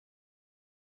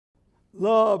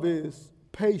Love is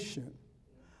patient.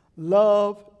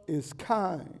 Love is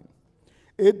kind.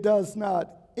 It does not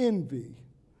envy.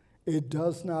 It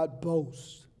does not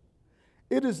boast.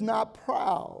 It is not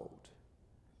proud.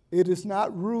 It is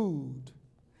not rude.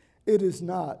 It is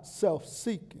not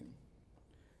self-seeking.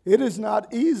 It is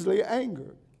not easily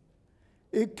angered.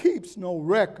 It keeps no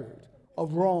record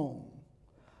of wrong.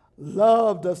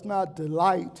 Love does not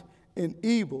delight in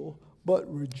evil, but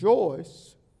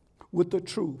rejoice with the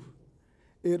truth.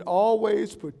 It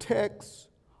always protects,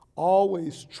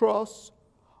 always trusts,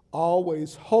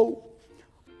 always hopes,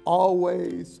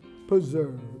 always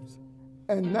preserves.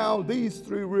 And now these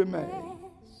three remain: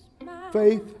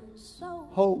 faith,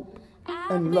 hope,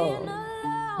 and love.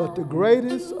 But the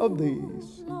greatest of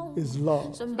these is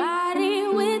love. Somebody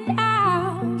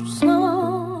without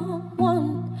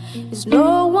someone is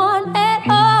no one at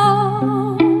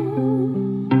all.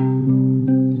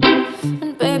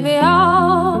 And baby,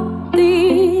 all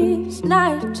these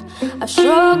nights I've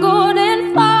struggled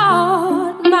and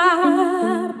fought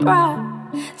my pride,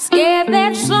 scared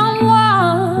that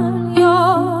someone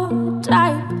your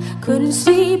type couldn't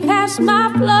see past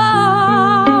my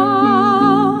flaws.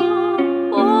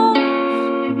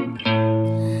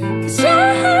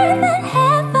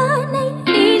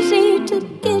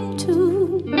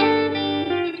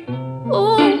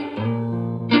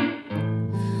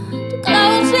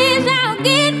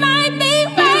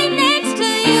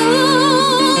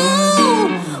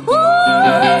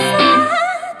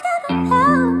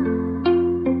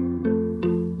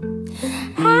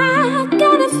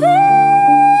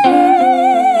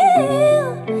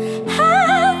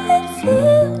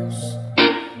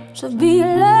 To be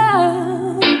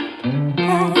loved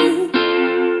by you.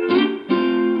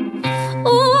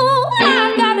 Ooh, I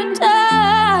gotta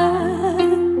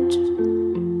touch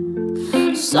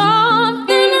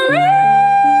something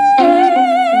real.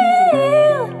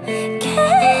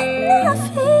 Can I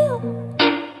feel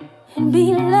and be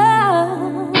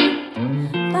loved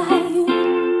by you?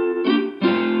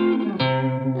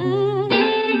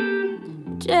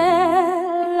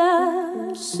 Jealousy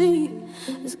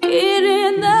is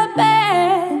getting the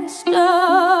best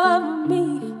of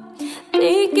me,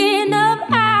 thinking of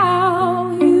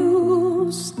how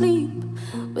you sleep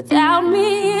without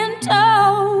me in tow.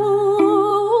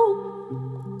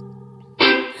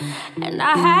 And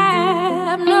I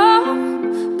have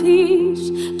no peace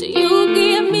till you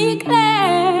give me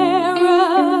clarity.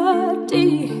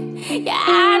 Yeah,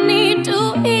 I need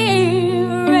to hear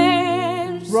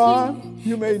and see. Ron,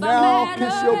 you may now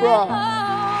kiss your bride.